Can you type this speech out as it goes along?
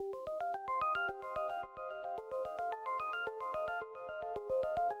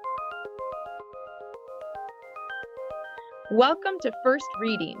Welcome to First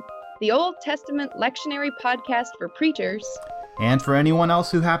Reading, the Old Testament lectionary podcast for preachers. And for anyone else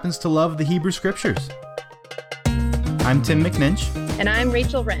who happens to love the Hebrew Scriptures. I'm Tim McNinch. And I'm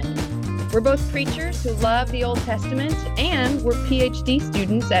Rachel Wren. We're both preachers who love the Old Testament, and we're PhD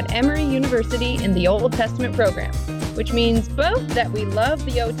students at Emory University in the Old Testament program, which means both that we love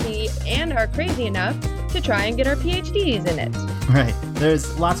the OT and are crazy enough to try and get our PhDs in it. Right.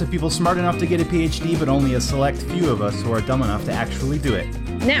 There's lots of people smart enough to get a PhD, but only a select few of us who are dumb enough to actually do it.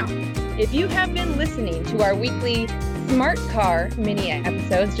 Now, if you have been listening to our weekly Smart Car mini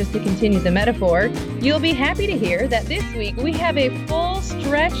episodes, just to continue the metaphor, you'll be happy to hear that this week we have a full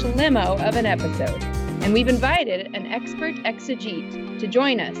stretch limo of an episode, and we've invited an expert exegete to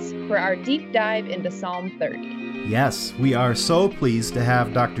join us for our deep dive into Psalm 30. Yes, we are so pleased to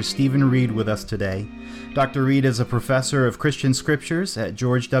have Dr. Stephen Reid with us today. Dr. Reid is a professor of Christian Scriptures at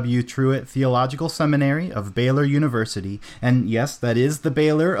George W. Truett Theological Seminary of Baylor University. And yes, that is the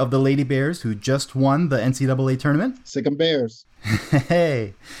Baylor of the Lady Bears who just won the NCAA tournament. Sick 'em Bears.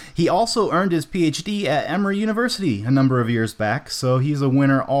 Hey. He also earned his PhD at Emory University a number of years back, so he's a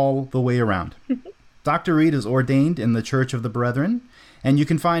winner all the way around. Dr. Reid is ordained in the Church of the Brethren, and you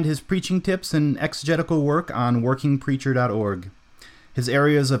can find his preaching tips and exegetical work on workingpreacher.org. His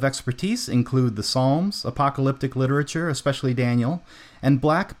areas of expertise include the Psalms, apocalyptic literature, especially Daniel, and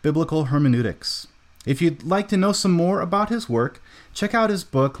Black biblical hermeneutics. If you'd like to know some more about his work, check out his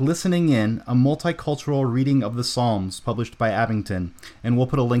book, Listening In, A Multicultural Reading of the Psalms, published by Abington, and we'll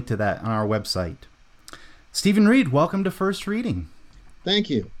put a link to that on our website. Stephen Reid, welcome to First Reading. Thank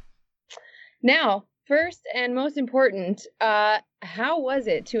you. Now, first and most important, how was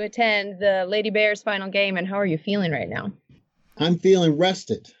it to attend the Lady Bears final game, and how are you feeling right now? I'm feeling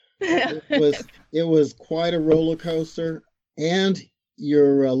rested. It was quite a roller coaster, and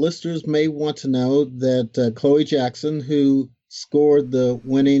your listeners may want to know that Chloe Jackson, who scored the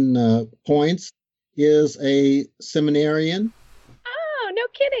winning points, is a seminarian. Oh, no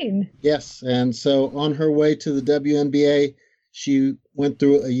kidding. Yes, and so on her way to the WNBA, she went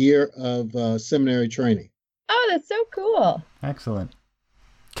through a year of seminary training. Oh, that's so cool. Excellent.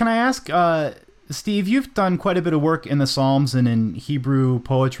 Can I ask, Steve, you've done quite a bit of work in the Psalms and in Hebrew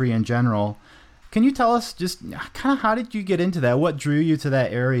poetry in general. Can you tell us just kind of how did you get into that? What drew you to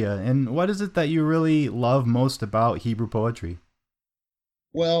that area? And what is it that you really love most about Hebrew poetry?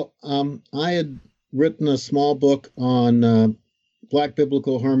 Well, I had written a small book on Black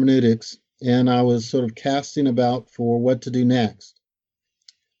biblical hermeneutics, and I was sort of casting about for what to do next.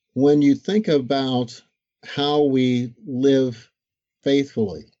 When you think about how we live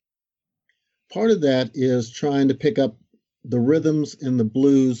faithfully, part of that is trying to pick up the rhythms and the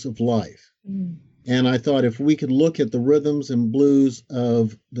blues of life. Mm. And I thought if we could look at the rhythms and blues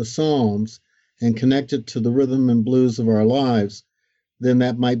of the Psalms and connect it to the rhythm and blues of our lives, then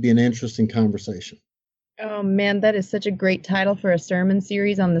that might be an interesting conversation. Oh man, that is such a great title for a sermon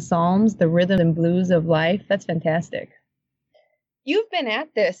series on the Psalms, the rhythm and blues of life. That's fantastic. You've been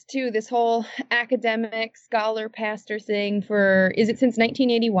at this too, this whole academic, scholar, pastor thing is it since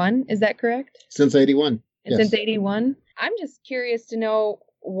 1981? Is that correct? Since 81. Yes. Since 81? I'm just curious to know,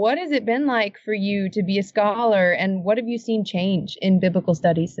 what has it been like for you to be a scholar, and what have you seen change in biblical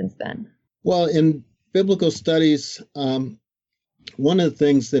studies since then? Well, in biblical studies, one of the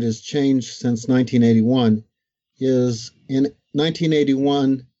things that has changed since 1981 is in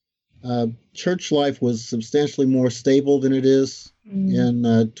 1981, church life was substantially more stable than it is in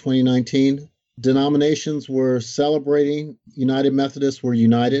 2019. Denominations were celebrating. United Methodists were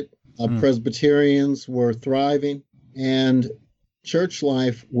united. Presbyterians were thriving. And church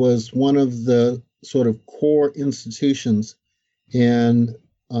life was one of the sort of core institutions in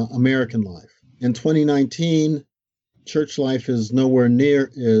American life. In 2019, church life is nowhere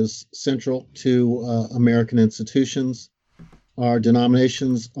near as central to American institutions. Our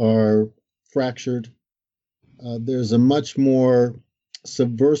denominations are fractured. There's a much more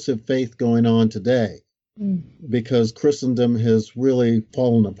subversive faith going on today because Christendom has really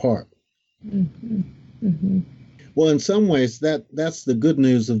fallen apart. Mm-hmm. Mm-hmm. Well, in some ways, that's the good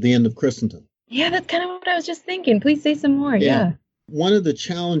news of the end of Christendom. Yeah, that's kind of what I was just thinking. Please say some more. Yeah. One of the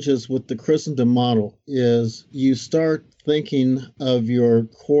challenges with the Christendom model is you start thinking of your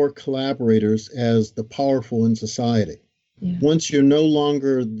core collaborators as the powerful in society. Yeah. Once you're no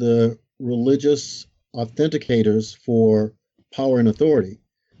longer the religious authenticators for power and authority,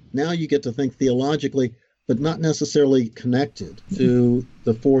 now you get to think theologically, but not necessarily connected to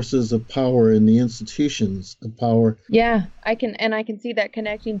the forces of power and the institutions of power. Yeah, I can see that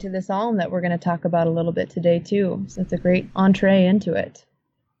connecting to the psalm that we're going to talk about a little bit today too. So it's a great entree into it.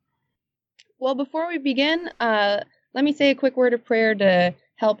 Well, before we begin, let me say a quick word of prayer to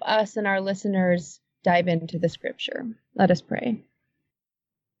help us and our listeners dive into the scripture. Let us pray.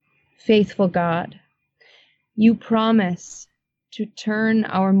 Faithful God, you promise to turn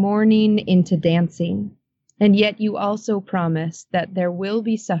our mourning into dancing, and yet you also promise that there will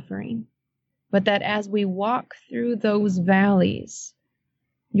be suffering, but that as we walk through those valleys,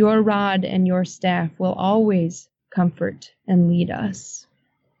 your rod and your staff will always comfort and lead us.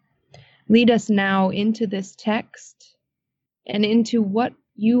 Lead us now into this text and into what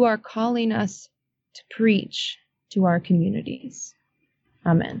you are calling us to preach to our communities.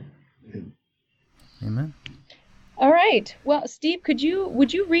 Amen. Amen. All right. Well, Steve,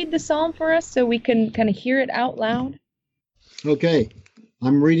 would you read the psalm for us so we can kind of hear it out loud? Okay.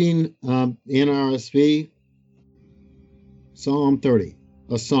 I'm reading NRSV, Psalm 30,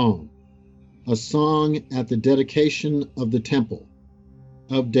 a song at the dedication of the temple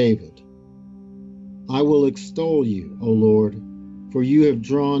of David. I will extol you, O Lord, for you have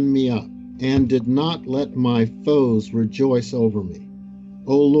drawn me up and did not let my foes rejoice over me.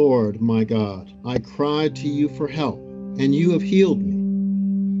 O Lord, my God, I cried to you for help, and you have healed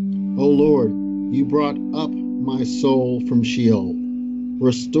me. O Lord, you brought up my soul from Sheol,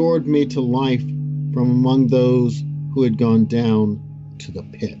 restored me to life from among those who had gone down to the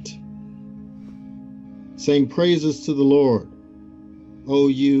pit. Sing praises to the Lord, O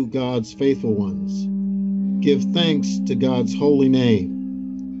you God's faithful ones. Give thanks to God's holy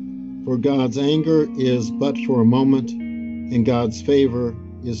name. For God's anger is but for a moment, and God's favor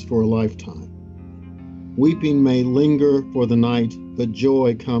is for a lifetime. Weeping may linger for the night, but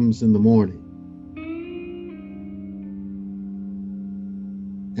joy comes in the morning.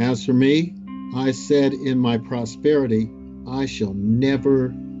 As for me, I said in my prosperity, I shall never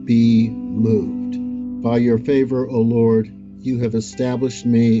be moved. By your favor, O Lord, you have established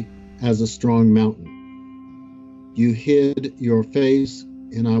me as a strong mountain. You hid your face,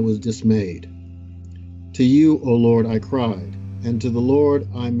 and I was dismayed. To you, O Lord, I cried, and to the Lord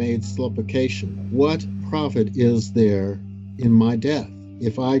I made supplication. What profit is there in my death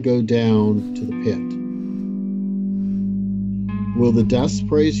if I go down to the pit? Will the dust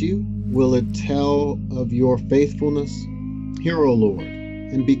praise you? Will it tell of your faithfulness? Hear, O Lord,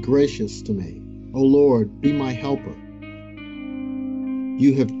 and be gracious to me. O Lord, be my helper.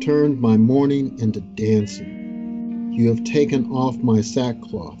 You have turned my mourning into dancing. You have taken off my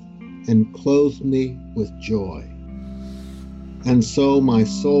sackcloth and clothed me with joy. And so my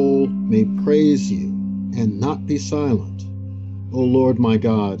soul may praise you and not be silent. O Lord my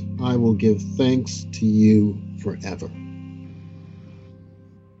God, I will give thanks to you forever.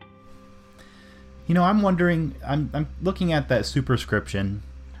 You know, I'm wondering, I'm looking at that superscription.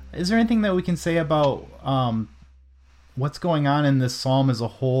 Is there anything that we can say about what's going on in this psalm as a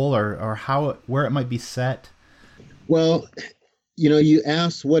whole, or where it might be set? Well, you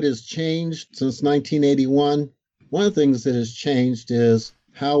asked what has changed since 1981. One of the things that has changed is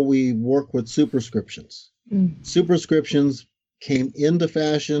how we work with superscriptions. Superscriptions came into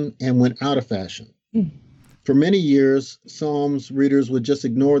fashion and went out of fashion. For many years, Psalms readers would just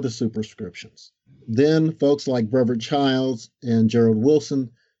ignore the superscriptions. Then folks like Brevard Childs and Gerald Wilson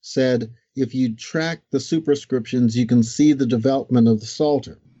said, if you track the superscriptions, you can see the development of the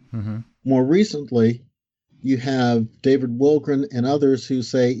Psalter. Mm-hmm. More recently, you have David Wilgren and others who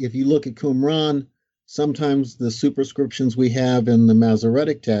say, if you look at Qumran, sometimes the superscriptions we have in the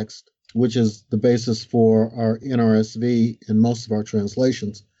Masoretic text, which is the basis for our NRSV and most of our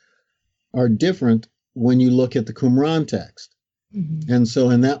translations, are different when you look at the Qumran text. Mm-hmm. And so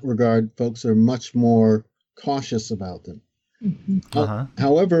in that regard, folks are much more cautious about them. Mm-hmm.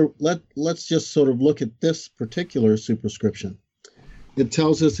 However, let's just sort of look at this particular superscription. It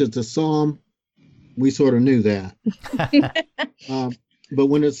tells us it's a psalm. We sort of knew that. But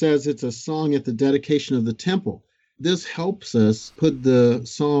when it says it's a song at the dedication of the temple, this helps us put the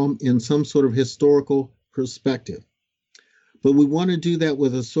psalm in some sort of historical perspective. But we want to do that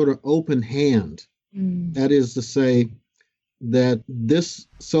with a sort of open hand. That is to say that this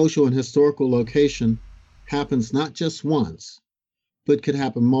social and historical location happens not just once, but could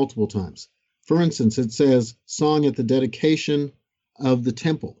happen multiple times. For instance, it says song at the dedication of the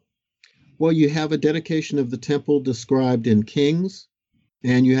temple. Well, you have a dedication of the temple described in Kings,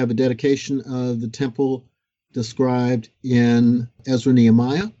 and you have a dedication of the temple described in Ezra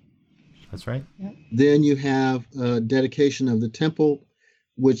Nehemiah. That's right. Yep. Then you have a dedication of the temple,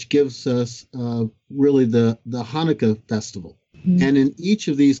 which gives us really the Hanukkah festival. Mm-hmm. And in each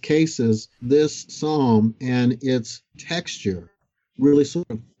of these cases, this psalm and its texture really sort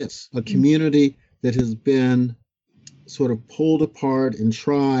of fits a community that has been sort of pulled apart and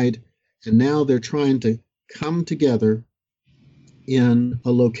tried, and now they're trying to come together in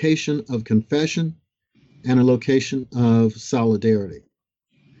a location of confession and a location of solidarity.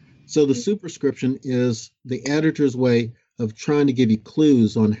 So the superscription is the editor's way of trying to give you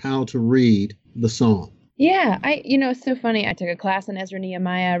clues on how to read the psalm. Yeah, it's so funny. I took a class in Ezra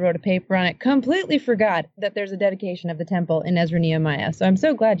Nehemiah, wrote a paper on it, completely forgot that there's a dedication of the temple in Ezra Nehemiah. So I'm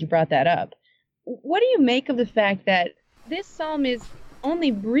so glad you brought that up. What do you make of the fact that this psalm is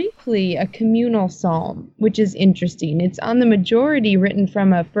only briefly a communal psalm, which is interesting? It's on the majority written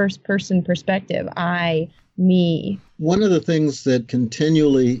from a first-person perspective, I, me. One of the things that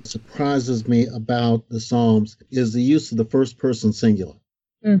continually surprises me about the Psalms is the use of the first-person singular.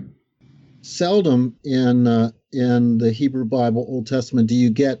 Seldom in the Hebrew Bible, Old Testament, do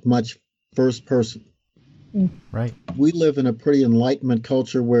you get much first person. Right. We live in a pretty Enlightenment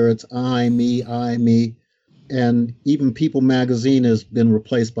culture where it's I, me, and even People magazine has been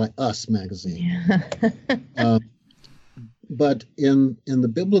replaced by Us magazine. Yeah. But in the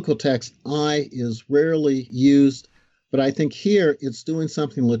biblical text, I is rarely used, but I think here it's doing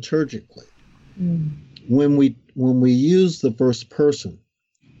something liturgically. When we use the first person,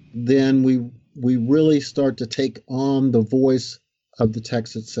 then we really start to take on the voice of the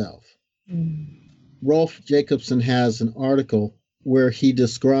text itself. Rolf Jacobson has an article where he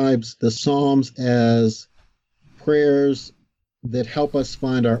describes the Psalms as prayers that help us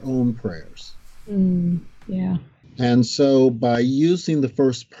find our own prayers. Yeah. And so by using the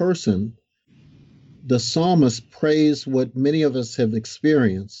first person, the psalmist prays what many of us have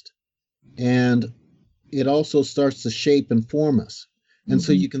experienced, and it also starts to shape and form us. And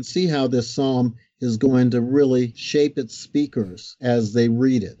so you can see how this psalm is going to really shape its speakers as they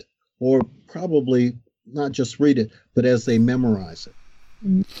read it, or probably not just read it, but as they memorize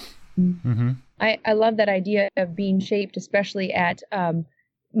it. I love that idea of being shaped, especially at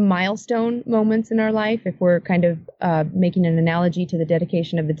milestone moments in our life. If we're kind of making an analogy to the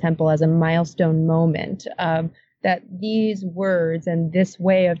dedication of the temple as a milestone moment, that these words and this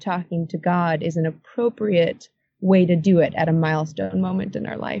way of talking to God is an appropriate way to do it at a milestone moment in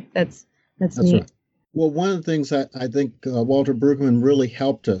our life. That's neat. Right. Well, one of the things I think Walter Brueggemann really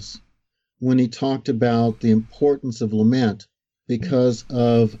helped us when he talked about the importance of lament, because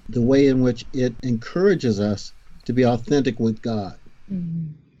of the way in which it encourages us to be authentic with God.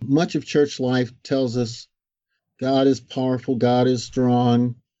 Much of church life tells us God is powerful, God is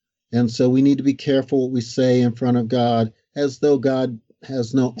strong, and so we need to be careful what we say in front of God, as though God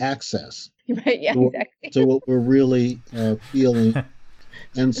has no access Right, yeah, exactly. to what we're really feeling.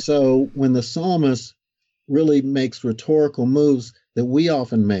 And so when the psalmist really makes rhetorical moves that we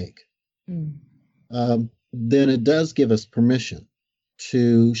often make, then it does give us permission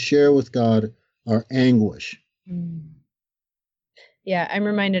to share with God our anguish. Yeah, I'm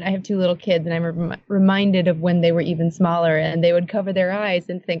reminded, I have two little kids, and I'm reminded of when they were even smaller, and they would cover their eyes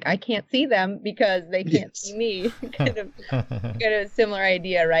and think, I can't see them because they can't see me. kind of a similar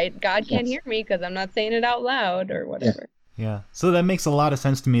idea, right? God can't hear me because I'm not saying it out loud or whatever. Yeah. So that makes a lot of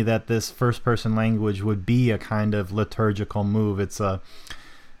sense to me that this first person language would be a kind of liturgical move. It's a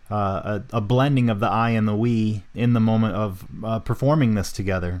blending of the I and the we in the moment of performing this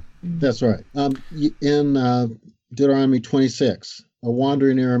together. That's right. In Deuteronomy 26, a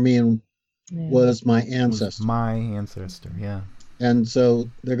wandering Aramean was my ancestor. My ancestor, yeah. And so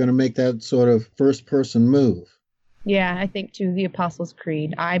they're going to make that sort of first person move. Yeah, I think too, the Apostles'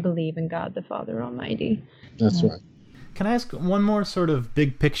 Creed, I believe in God the Father Almighty. That's right. Can I ask one more sort of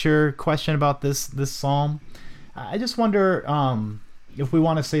big picture question about this psalm? I just wonder if we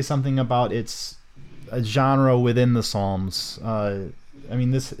want to say something about its genre within the Psalms. I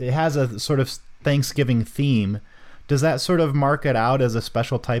mean, it has a sort of Thanksgiving theme. Does that sort of mark it out as a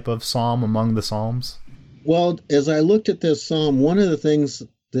special type of psalm among the Psalms? Well, as I looked at this psalm, one of the things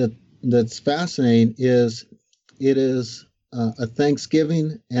that's fascinating is it is a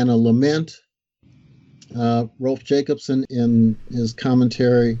thanksgiving and a lament. Rolf Jacobson, in his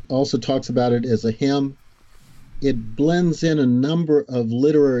commentary, also talks about it as a hymn. It blends in a number of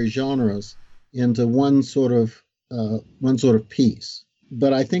literary genres into one sort of piece.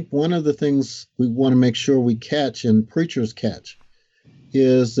 But I think one of the things we want to make sure we catch and preachers catch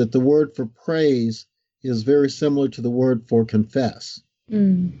is that the word for praise is very similar to the word for confess.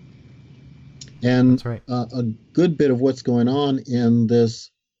 And That's right. A good bit of what's going on in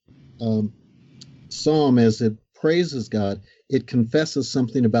this psalm, as it praises God, it confesses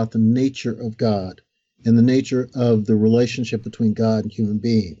something about the nature of God and the nature of the relationship between God and human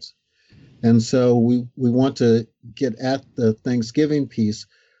beings. And so we want to get at the Thanksgiving piece,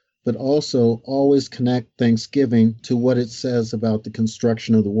 but also always connect Thanksgiving to what it says about the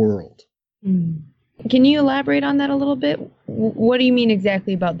construction of the world. Can you elaborate on that a little bit? What do you mean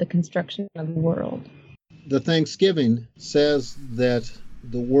exactly about the construction of the world? The Thanksgiving says that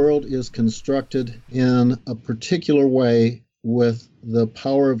the world is constructed in a particular way with the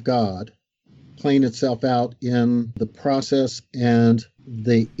power of God playing itself out in the process and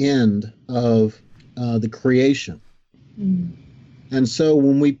the end of the creation. Mm. And so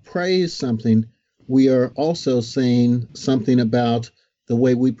when we praise something, we are also saying something about the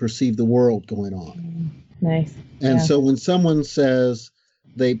way we perceive the world going on. Nice. And Yeah. so when someone says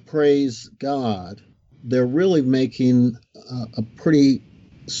they praise God, they're really making a pretty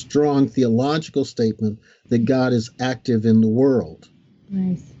strong theological statement that God is active in the world.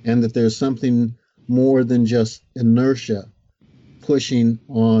 Nice. And that there's something more than just inertia pushing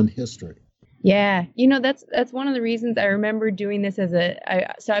on history. Yeah, that's one of the reasons I remember doing this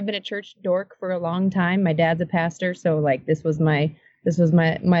so I've been a church dork for a long time. My dad's a pastor, so like this was my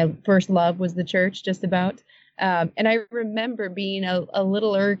first love was the church, just about. And I remember being a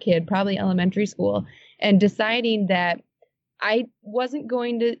littler kid, probably elementary school, and deciding that I wasn't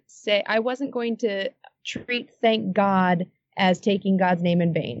going to treat thank God as taking God's name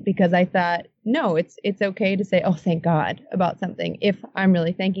in vain, because I thought, no, it's okay to say, oh, thank God about something if I'm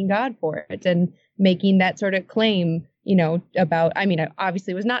really thanking God for it, and making that sort of claim, about, I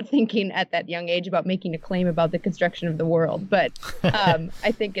obviously was not thinking at that young age about making a claim about the construction of the world, but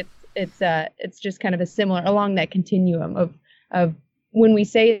I think it's just kind of a similar, along that continuum of when we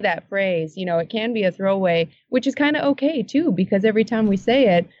say that phrase, it can be a throwaway, which is kind of okay too, because every time we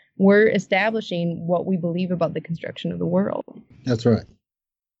say it, we're establishing what we believe about the construction of the world. That's right.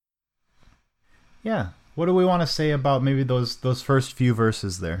 Yeah. What do we want to say about maybe those first few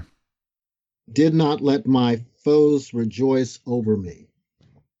verses there? Did not let my foes rejoice over me.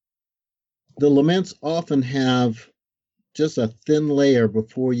 The laments often have just a thin layer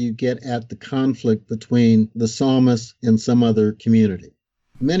before you get at the conflict between the psalmist and some other community.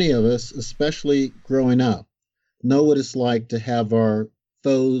 Many of us, especially growing up, know what it's like to have our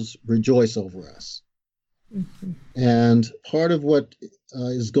foes rejoice over us. Mm-hmm. And part of what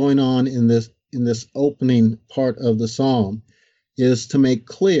is going on in this opening part of the psalm is to make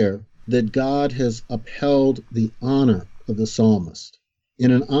clear that God has upheld the honor of the psalmist.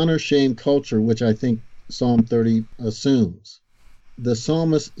 In an honor-shame culture, which I think Psalm 30 assumes, the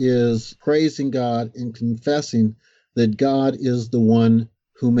psalmist is praising God and confessing that God is the one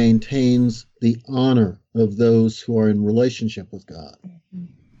who maintains the honor of those who are in relationship with God.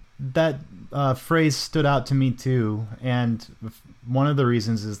 That phrase stood out to me too, and one of the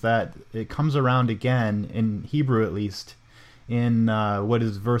reasons is that it comes around again, in Hebrew at least, in what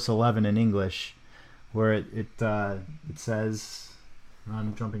is verse 11 in English, where it says,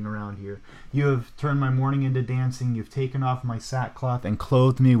 I'm jumping around here, you have turned my mourning into dancing, you've taken off my sackcloth and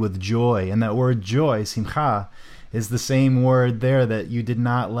clothed me with joy. And that word joy, simcha, is the same word there, that you did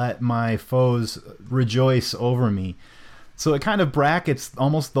not let my foes rejoice over me. So it kind of brackets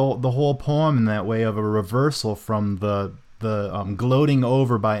almost the whole poem in that way, of a reversal from the gloating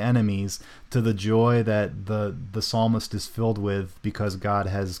over by enemies to the joy that the psalmist is filled with because God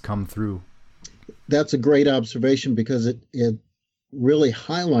has come through. That's a great observation, because it really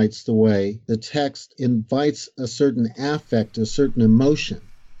highlights the way the text invites a certain affect, a certain emotion.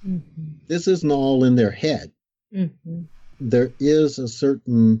 Mm-hmm. This isn't all in their head. Mm-hmm. There is a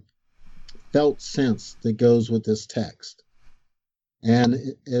certain felt sense that goes with this text. And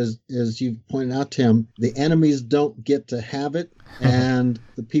as you pointed out, Tim, the enemies don't get to have it, and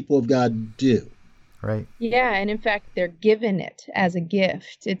the people of God do. Right. Yeah, and in fact, they're given it as a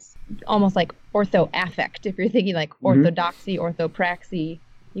gift. It's almost like ortho-affect. If you're thinking like orthodoxy, orthopraxy,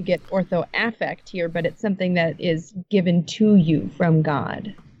 you get ortho-affect here, but it's something that is given to you from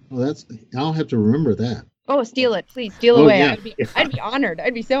God. Well, I'll have to remember that. Oh, steal it, please, steal away. Yeah. I'd be honored.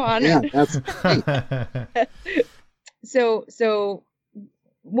 I'd be so honored. Yeah, that's great. So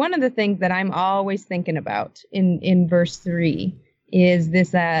one of the things that I'm always thinking about in verse 3 is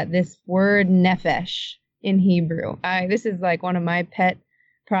this word nefesh in Hebrew. This is like one of my pet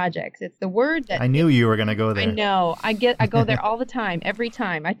projects. It's the word that I knew you were going to go there. I know. I go there all the time, every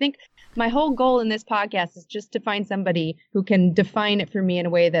time. I think my whole goal in this podcast is just to find somebody who can define it for me in a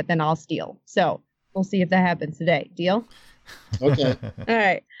way that then I'll steal. So we'll see if that happens today. Deal? Okay. All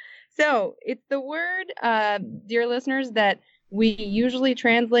right. So it's the word, dear listeners, that we usually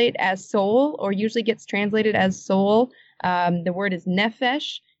translate as soul, or usually gets translated as soul. The word is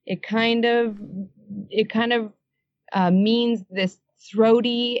nefesh. It kind of means this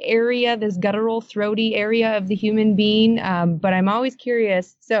throaty area, this guttural throaty area of the human being. But I'm always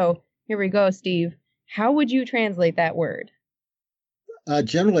curious. So here we go, Steve. How would you translate that word?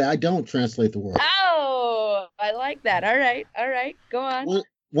 Generally, I don't translate the word. Oh, I like that. All right. Go on.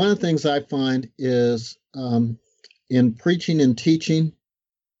 One of the things I find is in preaching and teaching,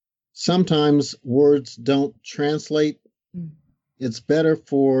 sometimes words don't translate. It's better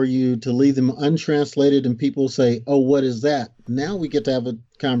for you to leave them untranslated and people say, oh, what is that? Now we get to have a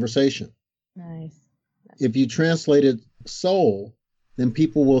conversation. Nice. If you translated soul, then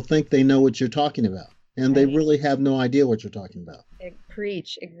people will think they know what you're talking about. And they really have no idea what you're talking about.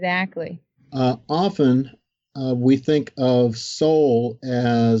 Preach, exactly. Often we think of soul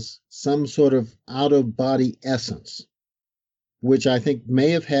as some sort of out-of-body essence, which I think may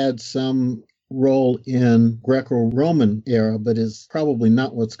have had some role in Greco-Roman era, but is probably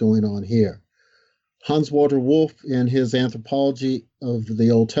not what's going on here. Hans Walter Wolff, in his anthropology of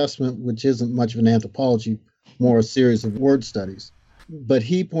the Old Testament, which isn't much of an anthropology, more a series of word studies, but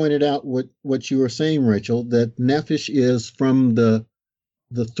he pointed out what you were saying, Rachel, that nephesh is from the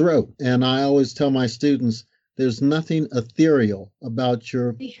throat. And I always tell my students, there's nothing ethereal about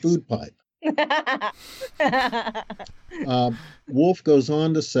your food pipe. Wolff goes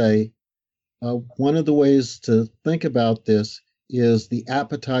on to say, one of the ways to think about this is the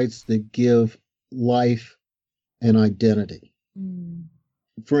appetites that give life and identity.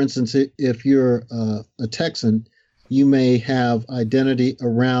 For instance, if you're a Texan, you may have identity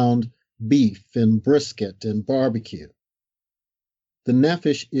around beef and brisket and barbecue. The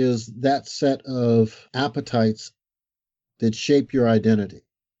nephesh is that set of appetites that shape your identity.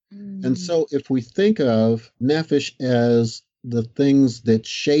 And so if we think of nephesh as the things that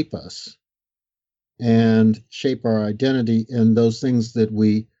shape us and shape our identity and those things that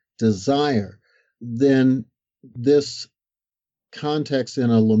we desire, then this context in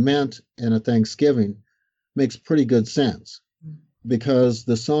a lament and a thanksgiving makes pretty good sense, because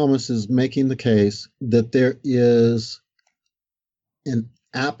the psalmist is making the case that there is an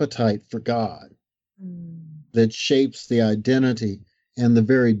appetite for God that shapes the identity and the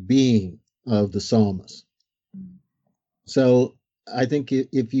very being of the psalmist. So I think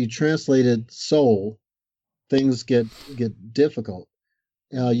if you translated soul, things get difficult.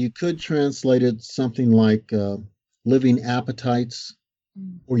 You could translate it something like living appetites,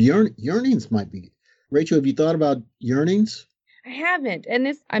 or yearnings might be. Rachel, have you thought about yearnings? I haven't.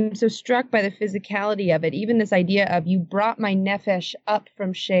 And I'm so struck by the physicality of it. Even this idea of you brought my nephesh up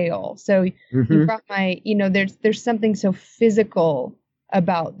from Sheol. So you brought my, there's something so physical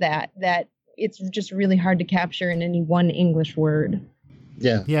about that it's just really hard to capture in any one English word.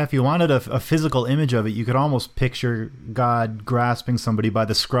 Yeah, if you wanted a physical image of it, you could almost picture God grasping somebody by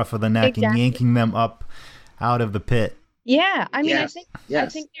the scruff of the neck and yanking them up out of the pit. Yeah, I mean, I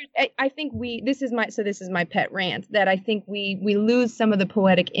think this is my pet rant, that I think we lose some of the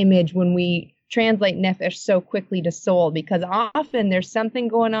poetic image when we translate nephesh so quickly to soul, because often there's something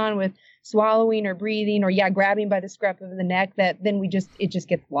going on with swallowing or breathing or grabbing by the scruff of the neck that then it just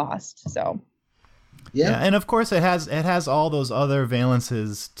gets lost. So yeah, and of course it has all those other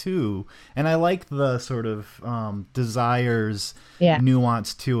valences too, and I like the sort of desires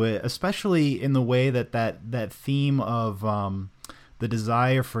nuance to it, especially in the way that theme of the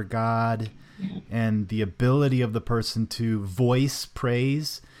desire for God and the ability of the person to voice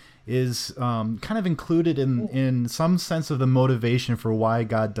praise is kind of included in some sense of the motivation for why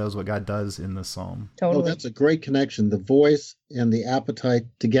God does what God does in the psalm. Totally. Oh, that's a great connection, the voice and the appetite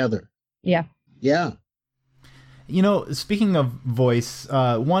together. Yeah. Speaking of voice,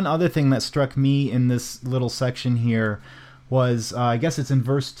 one other thing that struck me in this little section here was, I guess it's in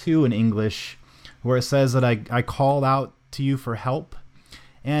verse 2 in English, where it says that I called out to you for help.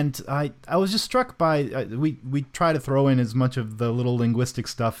 And I was just struck by, we try to throw in as much of the little linguistic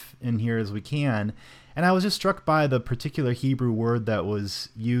stuff in here as we can, and I was just struck by the particular Hebrew word that was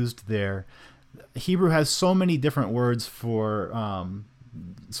used there. Hebrew has so many different words for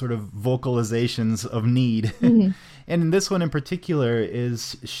sort of vocalizations of need. And in this one in particular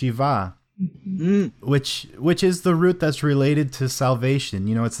is shiva, which is the root that's related to salvation.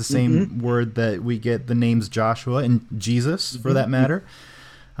 It's the same word that we get the names Joshua and Jesus, for that matter.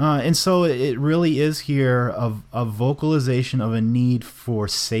 And so it really is here a vocalization of a need for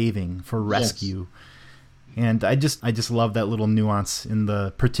saving, for rescue. Yes. And I just love that little nuance in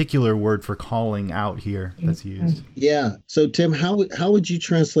the particular word for calling out here that's used. Yeah. So Tim, how would you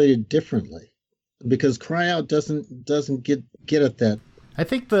translate it differently? Because cry out doesn't get at that. I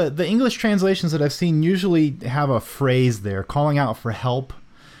think the English translations that I've seen usually have a phrase there, calling out for help,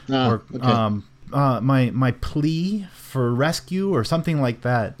 or my plea for rescue or something like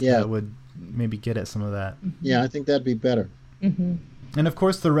that. Yeah, that would maybe get at some of that. Yeah, I think that'd be better. And of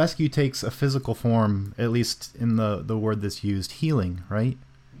course, the rescue takes a physical form, at least in the word that's used, healing, right?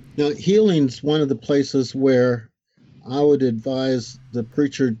 Now, healing's one of the places where I would advise the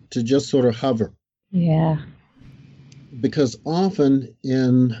preacher to just sort of hover, Yeah. because often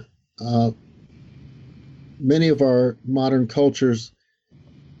in many of our modern cultures,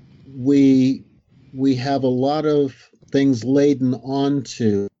 we have a lot of things laden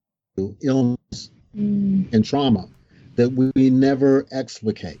onto illness and trauma that we never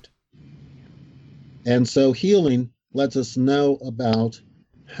explicate. And so healing lets us know about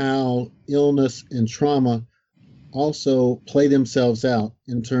how illness and trauma also play themselves out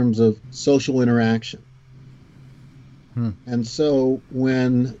in terms of social interaction. And so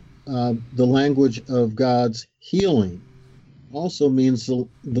when the language of God's healing also means the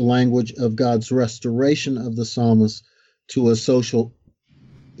language of God's restoration of the psalmist to a social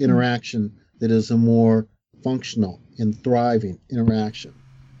interaction that is a more functional and thriving interaction.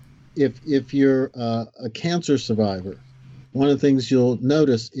 If you're a cancer survivor, one of the things you'll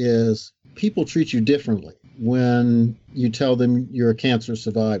notice is people treat you differently when you tell them you're a cancer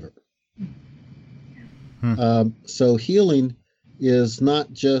survivor. So healing is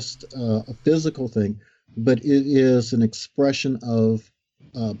not just a physical thing, but it is an expression of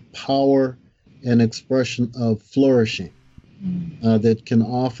power, an expression of flourishing that can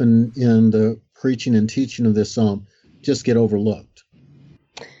often, in the preaching and teaching of this psalm, just get overlooked.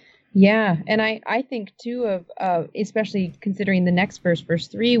 Yeah, and I think too of especially considering the next verse, verse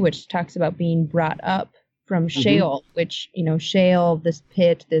 3, which talks about being brought up from Sheol, which, Sheol, this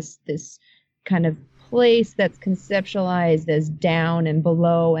pit, this kind of place that's conceptualized as down and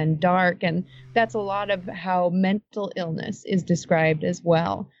below and dark, and that's a lot of how mental illness is described as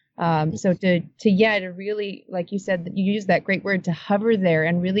well. So to really, like you said, you use that great word, to hover there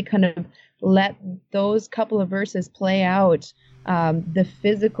and really kind of let those couple of verses play out, the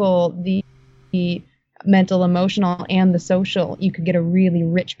physical, the mental, emotional, and the social. You could get a really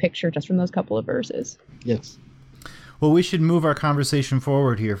rich picture just from those couple of verses. Yes. Well, we should move our conversation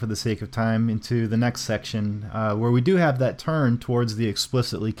forward here for the sake of time into the next section, where we do have that turn towards the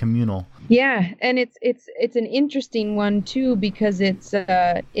explicitly communal. Yeah, and it's an interesting one too, because it's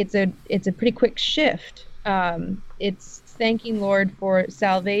a pretty quick shift. It's thanking Lord for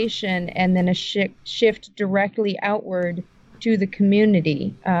salvation, and then a shift directly outward to the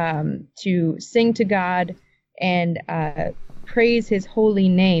community, to sing to God and praise His holy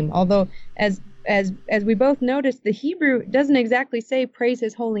name. Although, as we both noticed, the Hebrew doesn't exactly say praise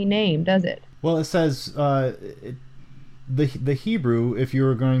His holy name, does it? Well, it says the Hebrew, if you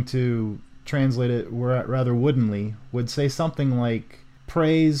were going to translate it rather woodenly, would say something like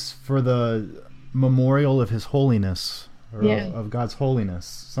praise for the memorial of His holiness, or of God's holiness,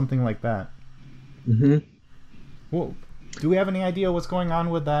 something like that. Well, do we have any idea what's going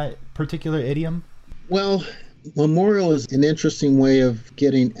on with that particular idiom? Well, memorial is an interesting way of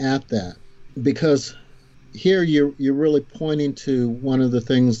getting at that, because here you're really pointing to one of the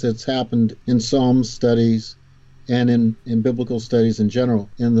things that's happened in Psalm studies and in biblical studies in general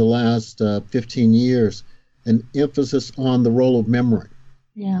in the last 15 years, an emphasis on the role of memory.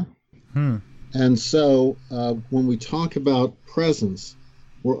 Yeah. And so when we talk about presence,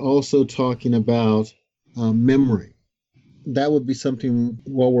 we're also talking about memory. That would be something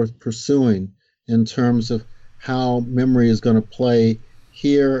well worth pursuing in terms of how memory is going to play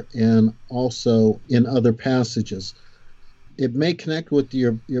here and also in other passages. It may connect with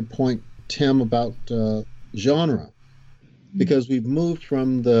your point, Tim, about genre, because we've moved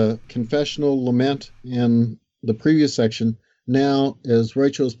from the confessional lament in the previous section now, as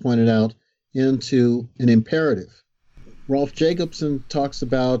Rachel has pointed out, into an imperative. Rolf Jacobson talks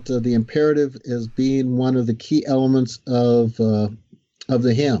about the imperative as being one of the key elements of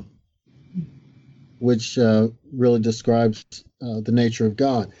the hymn, which really describes the nature of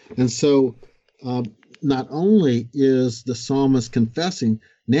God. And so not only is the psalmist confessing,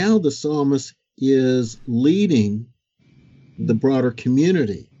 now the psalmist is leading the broader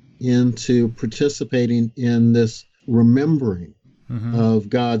community into participating in this remembering of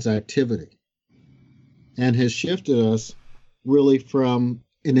God's activity, and has shifted us really from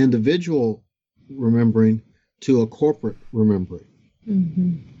an individual remembering to a corporate remembering.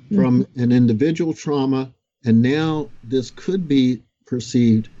 From an individual trauma, and now this could be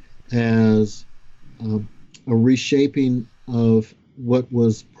perceived as a reshaping of what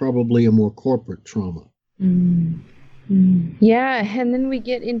was probably a more corporate trauma. Yeah, and then we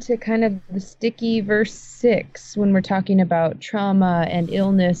get into kind of the sticky verse 6 when we're talking about trauma and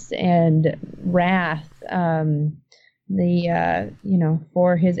illness and wrath.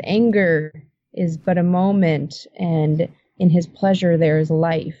 For His anger is but a moment, and in His pleasure there is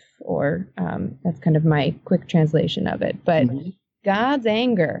life. Or that's kind of my quick translation of it. But God's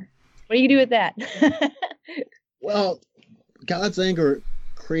anger. What do you do with that? Well, God's anger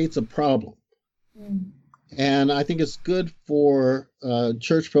creates a problem. And I think it's good for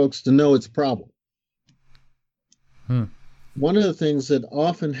church folks to know it's a problem. One of the things that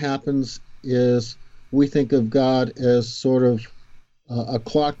often happens is we think of God as sort of a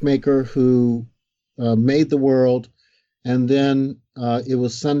clockmaker who made the world, and then it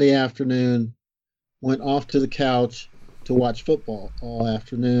was Sunday afternoon, went off to the couch to watch football all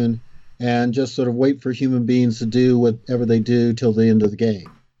afternoon, and just sort of wait for human beings to do whatever they do till the end of the game.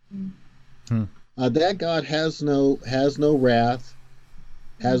 That God has no wrath,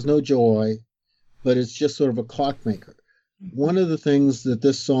 has no joy, but it's just sort of a clockmaker. One of the things that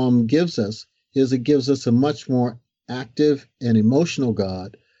this psalm gives us is it gives us a much more active and emotional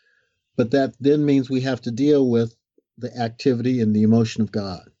God, but that then means we have to deal with the activity and the emotion of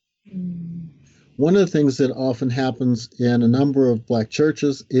God. One of the things that often happens in a number of Black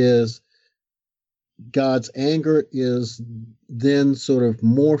churches is God's anger is then sort of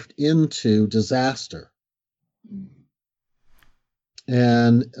morphed into disaster.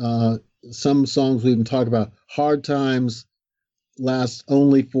 And some songs we even talk about hard times last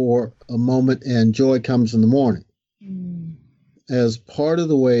only for a moment and joy comes in the morning. As part of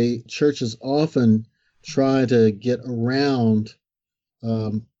the way churches often try to get around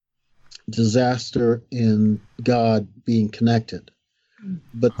disaster and God being connected.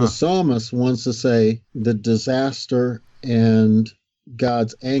 But the psalmist wants to say the disaster and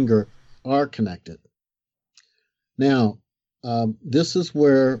God's anger are connected. Now, this is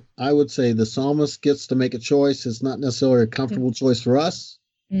where I would say the psalmist gets to make a choice. It's not necessarily a comfortable choice for us,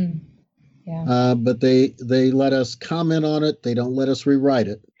 but they let us comment on it. They don't let us rewrite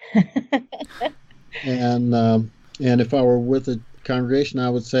it. And if I were with a congregation, I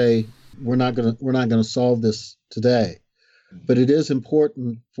would say we're not gonna solve this today. But it is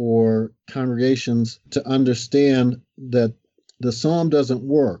important for congregations to understand that the psalm doesn't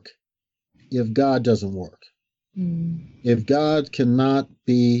work if God doesn't work. If God cannot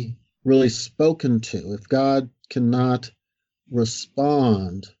be really spoken to, if God cannot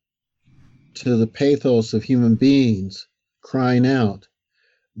respond to the pathos of human beings crying out,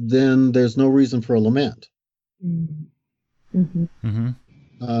 then there's no reason for a lament.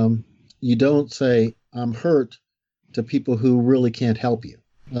 You don't say, I'm hurt, to people who really can't help you.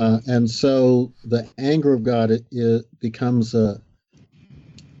 And so the anger of God it becomes an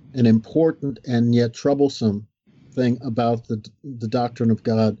important and yet troublesome thing about the doctrine of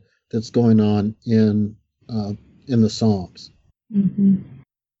God that's going on in the Psalms.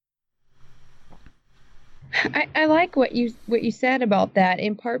 I like what you said about that,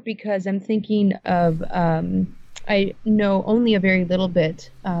 in part because I'm thinking of I know only a very little bit,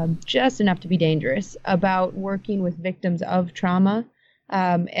 just enough to be dangerous, about working with victims of trauma.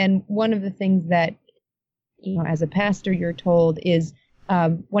 And one of the things that, as a pastor, you're told is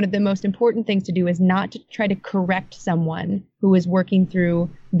one of the most important things to do is not to try to correct someone who is working through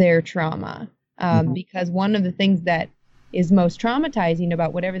their trauma. Because one of the things that is most traumatizing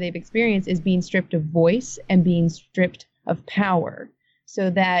about whatever they've experienced is being stripped of voice and being stripped of power. So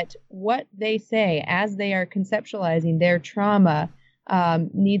that what they say as they are conceptualizing their trauma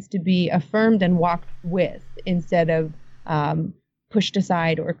needs to be affirmed and walked with instead of pushed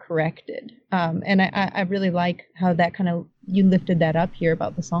aside or corrected. And I really like how that you lifted that up here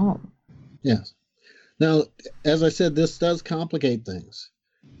about the psalm. Yes. Now, as I said, this does complicate things.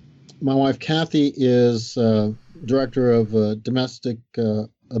 My wife, Kathy, is director of a domestic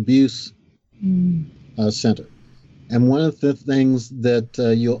abuse center. And one of the things that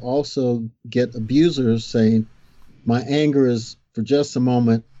you'll also get abusers saying, my anger is for just a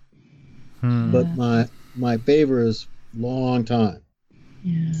moment, but my favor is long time.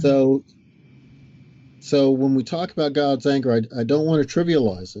 So when we talk about God's anger, I don't want to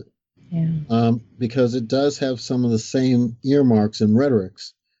trivialize it, because it does have some of the same earmarks and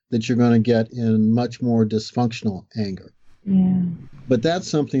rhetorics that you're going to get in much more dysfunctional anger. But that's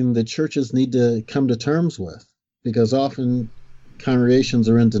something that churches need to come to terms with, because often congregations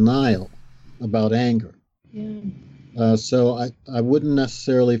are in denial about anger. So I wouldn't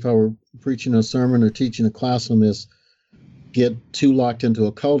necessarily, if I were preaching a sermon or teaching a class on this, get too locked into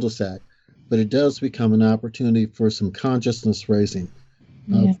a cul-de-sac, but it does become an opportunity for some consciousness raising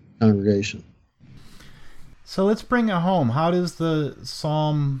of the congregation. So let's bring it home. How does the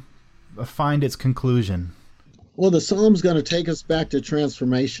psalm find its conclusion? Well, the psalm's going to take us back to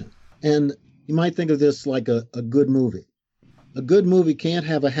transformation. And you might think of this like a good movie. A good movie can't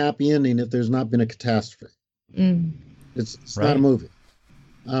have a happy ending if there's not been a catastrophe. It's right. Not a movie.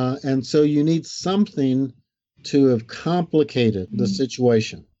 And so you need something to have complicated the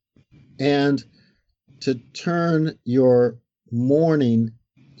situation and to turn your mourning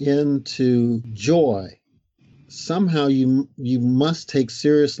into joy. Somehow you must take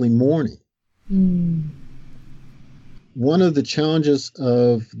seriously mourning. Mm. One of the challenges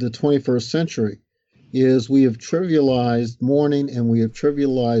of the 21st century is we have trivialized mourning and we have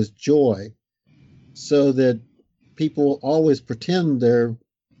trivialized joy so that people always pretend they're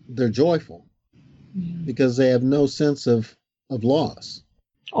joyful because they have no sense of loss.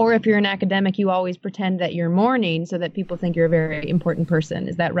 Or if you're an academic, you always pretend that you're mourning so that people think you're a very important person.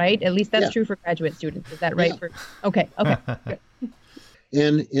 Is that right? At least that's true for graduate students. Is that right? Yeah. Okay. Good.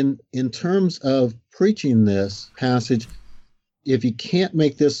 And in terms of preaching this passage, if you can't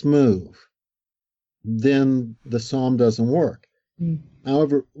make this move, then the psalm doesn't work. Mm.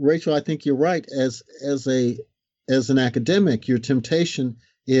 However, Rachel, I think you're right. As an academic, your temptation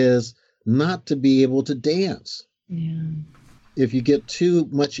is not to be able to dance. Yeah. If you get too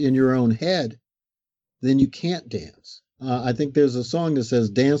much in your own head, then you can't dance. I think there's a song that says,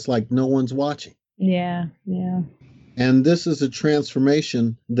 "Dance like no one's watching." Yeah. And this is a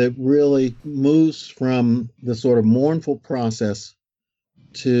transformation that really moves from the sort of mournful process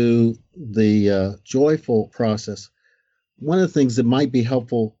to the joyful process. One of the things that might be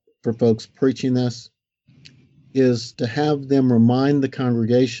helpful for folks preaching this is to have them remind the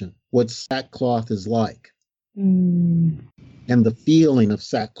congregation what sackcloth is like and the feeling of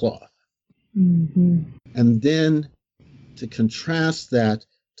sackcloth. Mm-hmm. And then to contrast that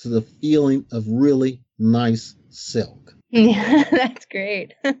to the feeling of really nice silk. Yeah, that's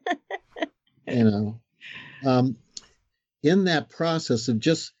great. In that process of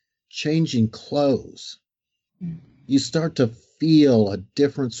just changing clothes, you start to feel a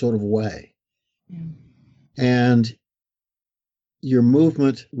different sort of way. Yeah. And your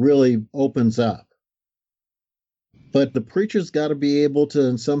movement really opens up. But the preacher's got to be able to,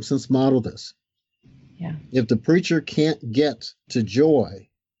 in some sense, model this. Yeah. If the preacher can't get to joy,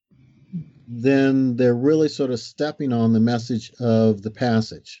 then they're really sort of stepping on the message of the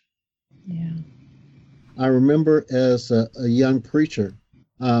passage. Yeah. I remember as a young preacher,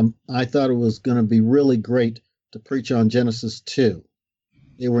 I thought it was going to be really great to preach on Genesis 2.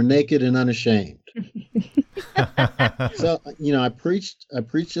 They were naked and unashamed. So, I preached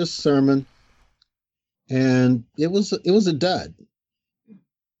this sermon, and it was a dud.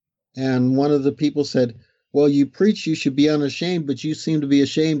 And one of the people said, "Well, you preach you should be unashamed, but you seem to be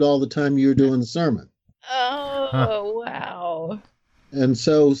ashamed all the time you're doing the sermon." Oh, wow. And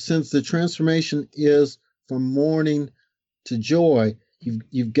so, since the transformation is from mourning to joy,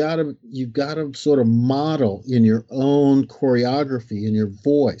 you've got to sort of model in your own choreography, in your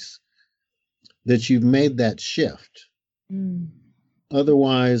voice, that you've made that shift. Mm.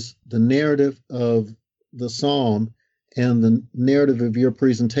 Otherwise, the narrative of the psalm and the narrative of your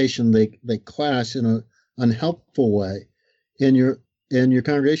presentation, they clash in an unhelpful way, and your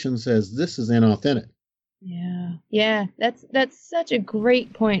congregation says this is inauthentic. Yeah, that's such a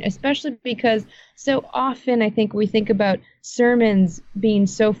great point, especially because so often I think we think about sermons being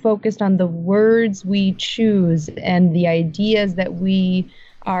so focused on the words we choose and the ideas that we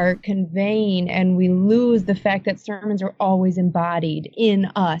are conveying, and we lose the fact that sermons are always embodied in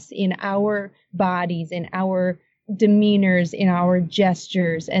us, in our bodies, in our demeanors, in our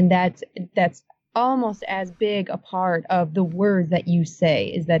gestures, and that's almost as big a part of the words that you say,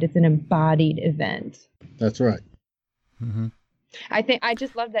 is that it's an embodied event. That's right. Mm-hmm. I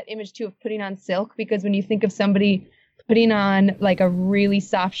just love that image too of putting on silk, because when you think of somebody putting on like a really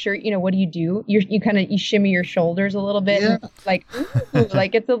soft shirt, what do? You shimmy your shoulders a little bit, Yeah. like ooh,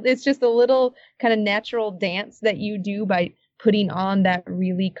 like it's just a little kind of natural dance that you do by putting on that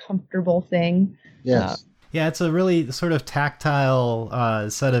really comfortable thing. Yes. Yeah, it's a really sort of tactile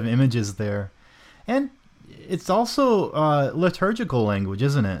set of images there. And it's also liturgical language,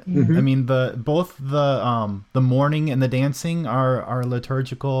 isn't it? Mm-hmm. I mean, both the mourning and the dancing are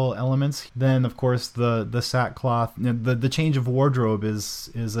liturgical elements. Then, of course, the sackcloth, the change of wardrobe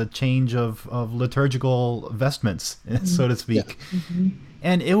is a change of liturgical vestments, so to speak. Yeah. Mm-hmm.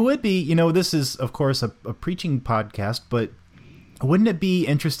 And it would be, this is, of course, a preaching podcast, but wouldn't it be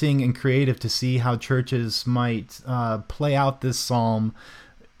interesting and creative to see how churches might play out this psalm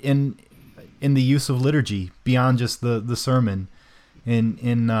in the use of liturgy beyond just the sermon,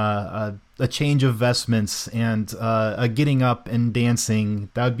 in a change of vestments and a getting up and dancing?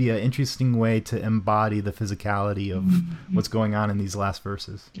 That would be an interesting way to embody the physicality of what's going on in these last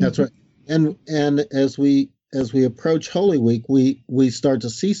verses. That's right. And as we approach Holy Week, we start to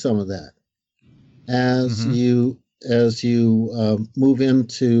see some of that as you move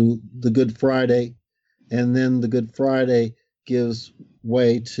into the Good Friday and then the Good Friday gives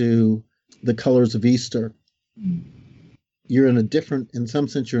way to the colors of Easter. You're in a different, in some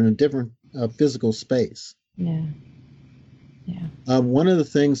sense, you're in a different physical space. Yeah. Yeah. One of the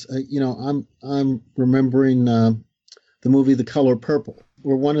things, I'm remembering the movie The Color Purple,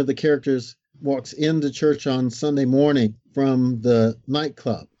 where one of the characters walks into church on Sunday morning from the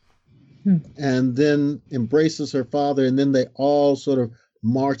nightclub and then embraces her father, and then they all sort of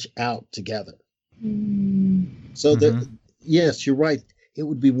march out together. So that, yes, you're right. It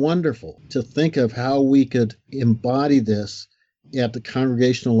would be wonderful to think of how we could embody this at the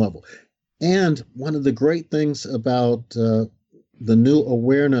congregational level. And one of the great things about the new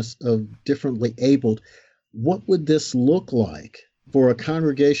awareness of differently abled, what would this look like for a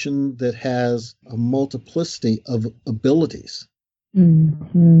congregation that has a multiplicity of abilities?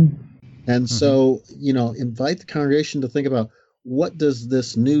 And so, invite the congregation to think about, what does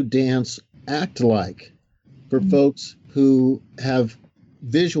this new dance act like for folks who have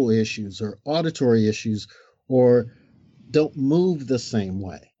visual issues or auditory issues or don't move the same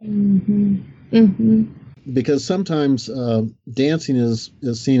way? Because sometimes dancing is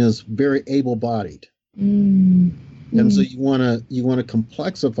seen as very able-bodied. And so you want to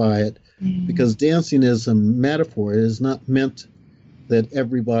complexify it, because dancing is a metaphor. It is not meant that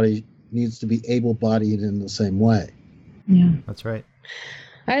everybody needs to be able-bodied in the same way. Yeah, that's right.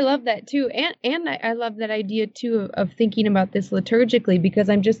 I love that too. And I love that idea too of thinking about this liturgically, because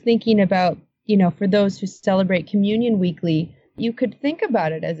I'm just thinking about, for those who celebrate communion weekly, you could think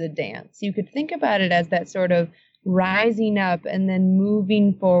about it as a dance. You could think about it as that sort of rising up and then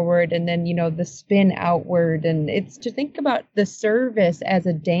moving forward, and then, the spin outward. And it's to think about the service as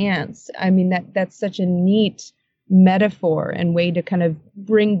a dance. I mean, that's such a neat metaphor and way to kind of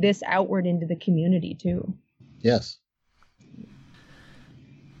bring this outward into the community too. Yes.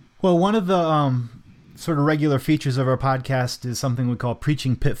 Well, one of the sort of regular features of our podcast is something we call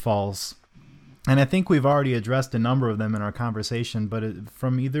preaching pitfalls. And I think we've already addressed a number of them in our conversation, but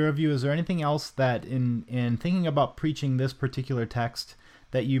from either of you, is there anything else that in thinking about preaching this particular text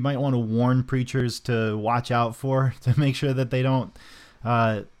that you might want to warn preachers to watch out for, to make sure that they don't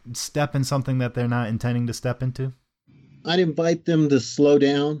step in something that they're not intending to step into? I'd invite them to slow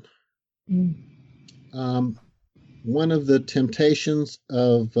down. One of the temptations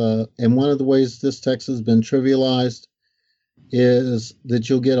of, and one of the ways this text has been trivialized, is that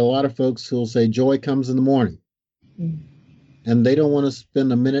you'll get a lot of folks who will say joy comes in the morning. And they don't want to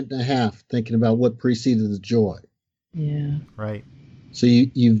spend a minute and a half thinking about what preceded the joy. Yeah. Right. So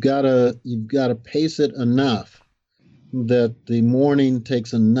you've got to pace it enough that the morning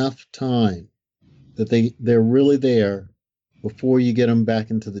takes enough time that they're really there before you get them back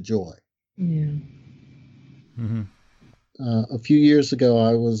into the joy. Yeah. A few years ago,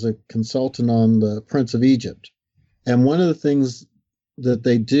 I was a consultant on the Prince of Egypt. And one of the things that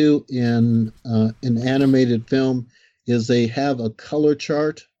they do in animated film is they have a color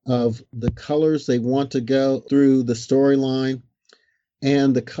chart of the colors they want to go through the storyline.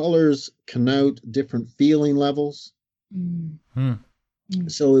 And the colors connote different feeling levels.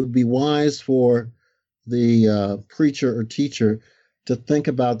 So it would be wise for the preacher or teacher to think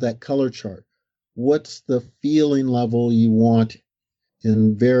about that color chart. What's the feeling level you want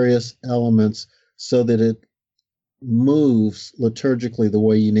in various elements so that it moves liturgically the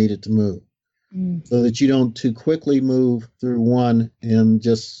way you need it to move, so that you don't too quickly move through one and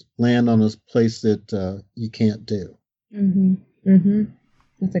just land on a place that you can't do.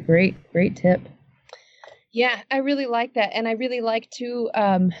 That's a great tip. Yeah, I really like that. And I really like to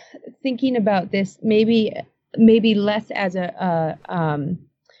thinking about this maybe less as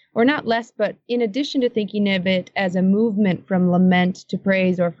or not less, but in addition to thinking of it as a movement from lament to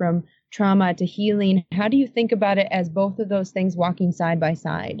praise or from trauma to healing, how do you think about it as both of those things walking side by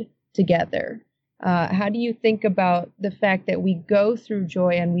side together? How do you think about the fact that we go through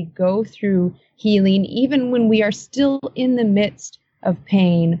joy and we go through healing, even when we are still in the midst of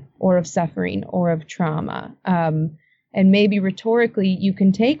pain or of suffering or of trauma? And maybe rhetorically, you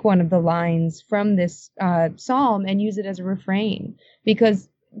can take one of the lines from this psalm and use it as a refrain, because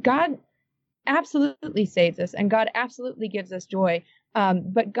God absolutely saves us and God absolutely gives us joy.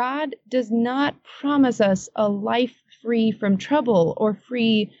 But God does not promise us a life free from trouble or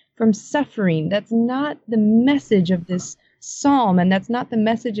free from suffering. That's not the message of this psalm, and that's not the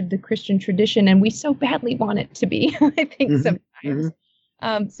message of the Christian tradition. And we so badly want it to be, I think, sometimes.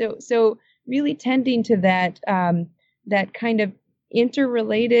 So really tending to that kind of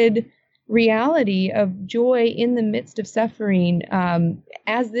interrelated reality of joy in the midst of suffering,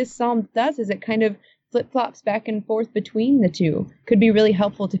 as this psalm does, as it kind of flip-flops back and forth between the two, could be really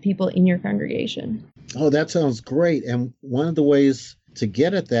helpful to people in your congregation. Oh, that sounds great. And one of the ways to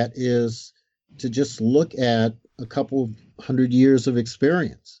get at that is to just look at a couple of 100 years of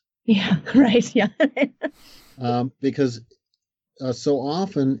experience. Yeah, right. Yeah. Because so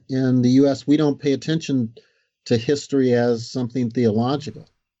often in the U.S., we don't pay attention to history as something theological.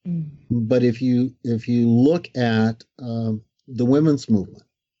 But if you look at the women's movement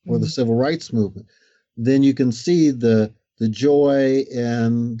or the civil rights movement, then you can see the joy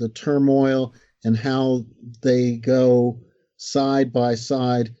and the turmoil and how they go side by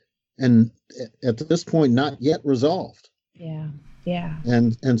side, and at this point not yet resolved. Yeah. Yeah.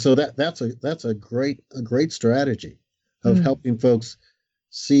 And so that's a great strategy of helping folks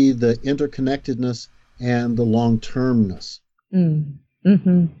see the interconnectedness and the long-termness.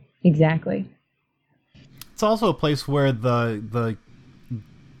 Mm-hmm. Exactly. It's also a place where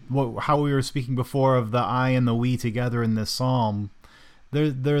how we were speaking before of the I and the we together in this psalm.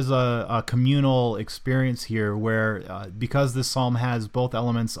 There's a communal experience here where because this psalm has both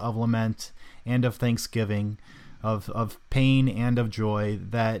elements of lament and of thanksgiving, of pain and of joy,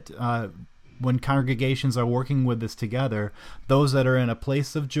 that when congregations are working with this together, those that are in a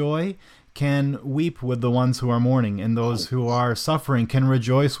place of joy can weep with the ones who are mourning, and those who are suffering can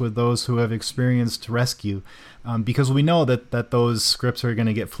rejoice with those who have experienced rescue, because we know that those scripts are going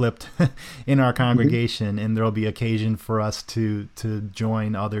to get flipped in our congregation, and there'll be occasion for us to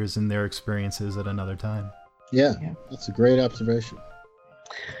join others in their experiences at another time. Yeah, that's a great observation.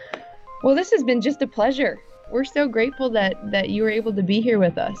 Well, this has been just a pleasure. We're so grateful that you were able to be here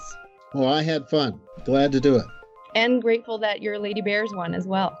with us. Well, I had fun. Glad to do it. And grateful that your Lady Bears won as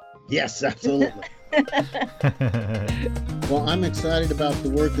well. Yes, absolutely. Well, I'm excited about the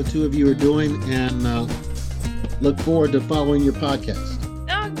work the two of you are doing, and look forward to following your podcast.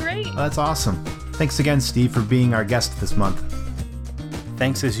 Oh, great. That's awesome. Thanks again, Steve, for being our guest this month.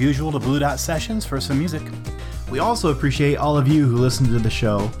 Thanks as usual to Blue Dot Sessions for some music. We also appreciate all of you who listen to the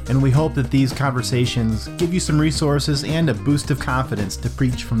show, and we hope that these conversations give you some resources and a boost of confidence to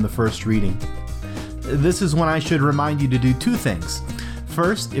preach from the first reading. This is when I should remind you to do two things.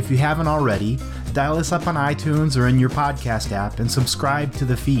 First, if you haven't already, dial us up on iTunes or in your podcast app and subscribe to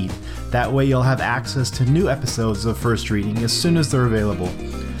the feed. That way you'll have access to new episodes of First Reading as soon as they're available.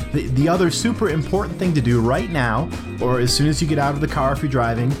 The other super important thing to do right now, or as soon as you get out of the car if you're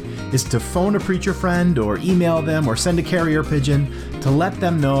driving, is to phone a preacher friend or email them or send a carrier pigeon to let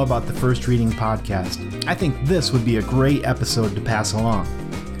them know about the First Reading podcast. I think this would be a great episode to pass along.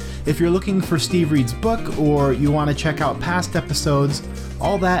 If you're looking for Steve Reid's book or you want to check out past episodes,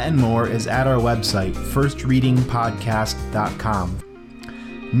 all that and more is at our website,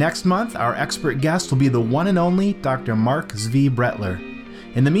 firstreadingpodcast.com. Next month, our expert guest will be the one and only Dr. Mark Zvi Bretler.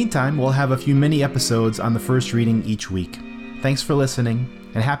 In the meantime, we'll have a few mini episodes on the First Reading each week. Thanks for listening,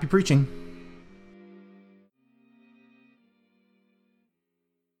 and happy preaching!